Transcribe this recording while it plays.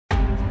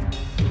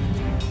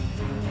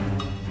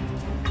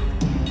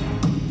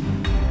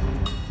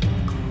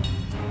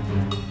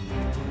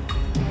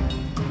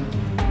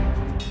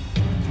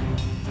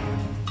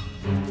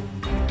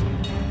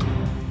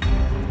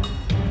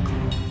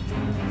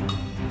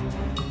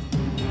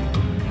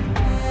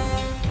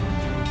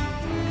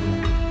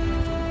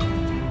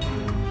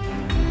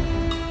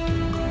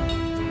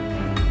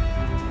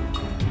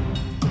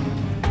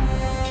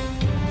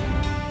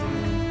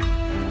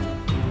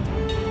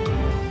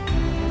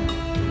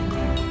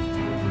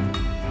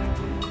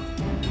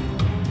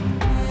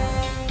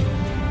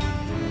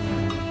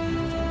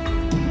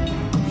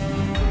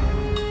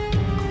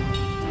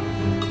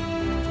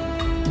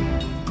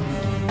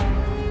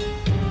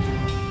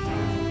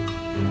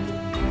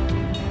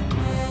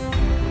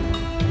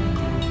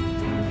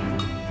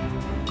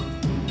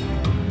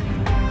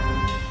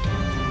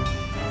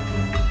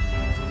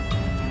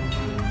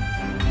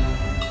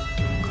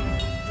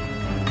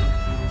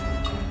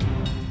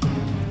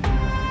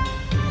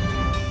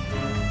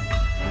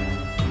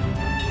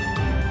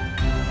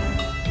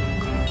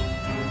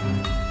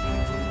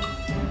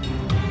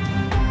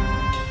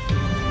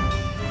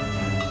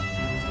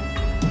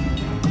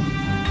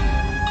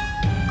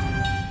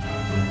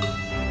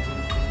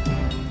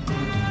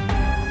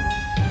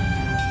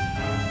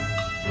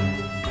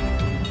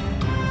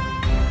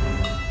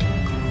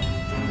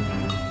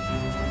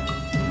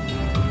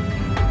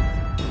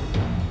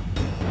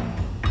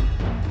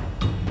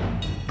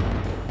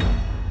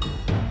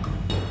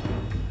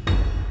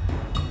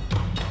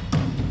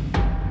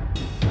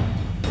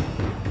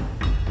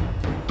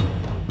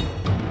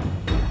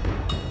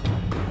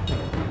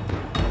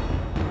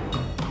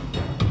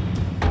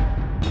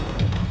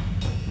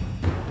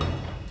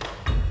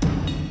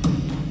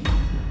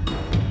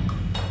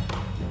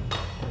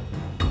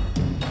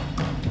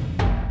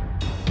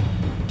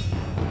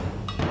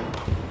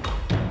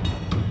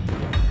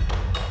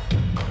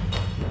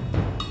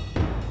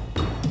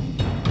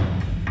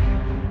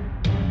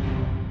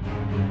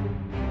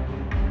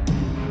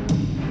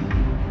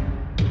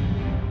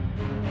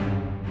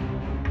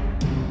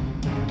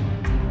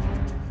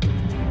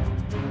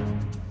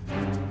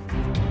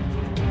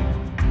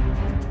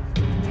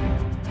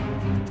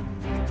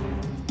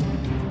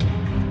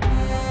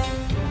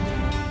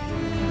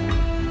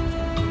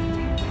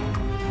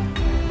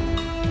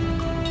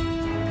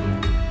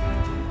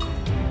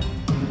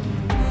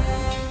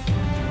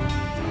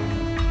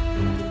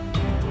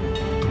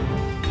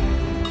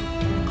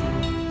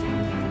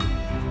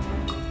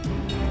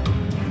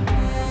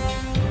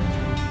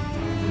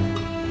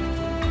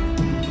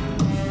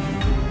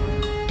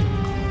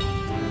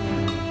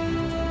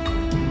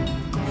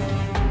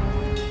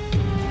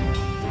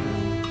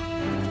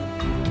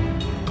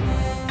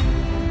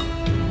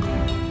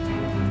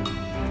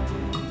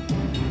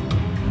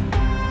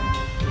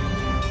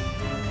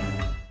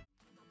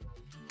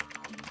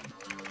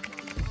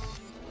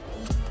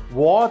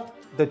what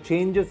the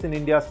changes in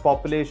India's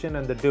population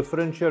and the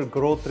differential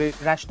growth rate.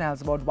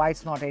 Rationales about why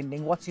it's not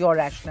ending. What's your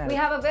rationale? We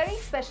have a very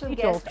special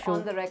guest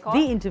on the record.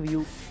 The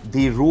interview.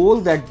 The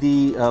role that the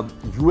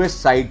US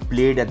side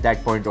played at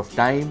that point of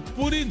time.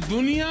 पूरी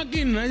दुनिया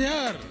की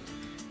नजर.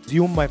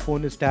 Assume my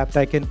phone is tapped.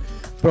 I can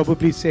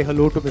probably say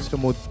hello to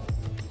Mr. Modi.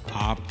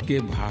 आपके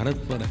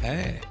भारत पर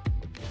है.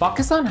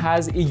 Pakistan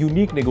has a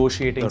unique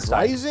negotiating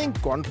style. The rising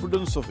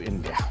confidence of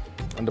India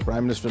under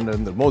Prime Minister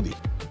Narendra Modi.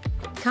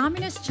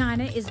 Communist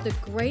China is the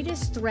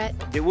greatest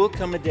threat. There will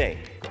come a day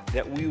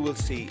that we will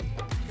see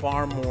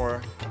far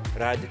more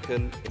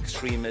radical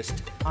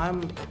extremist.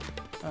 I'm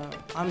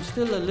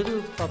still a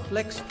little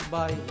perplexed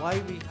by why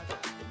we.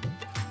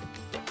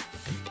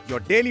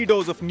 Your daily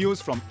dose of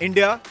news from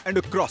India and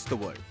across the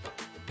world.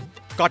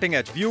 Cutting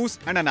edge views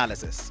and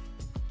analysis.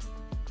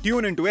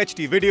 Tune into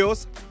HT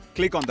videos.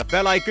 Click on the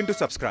bell icon to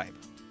subscribe.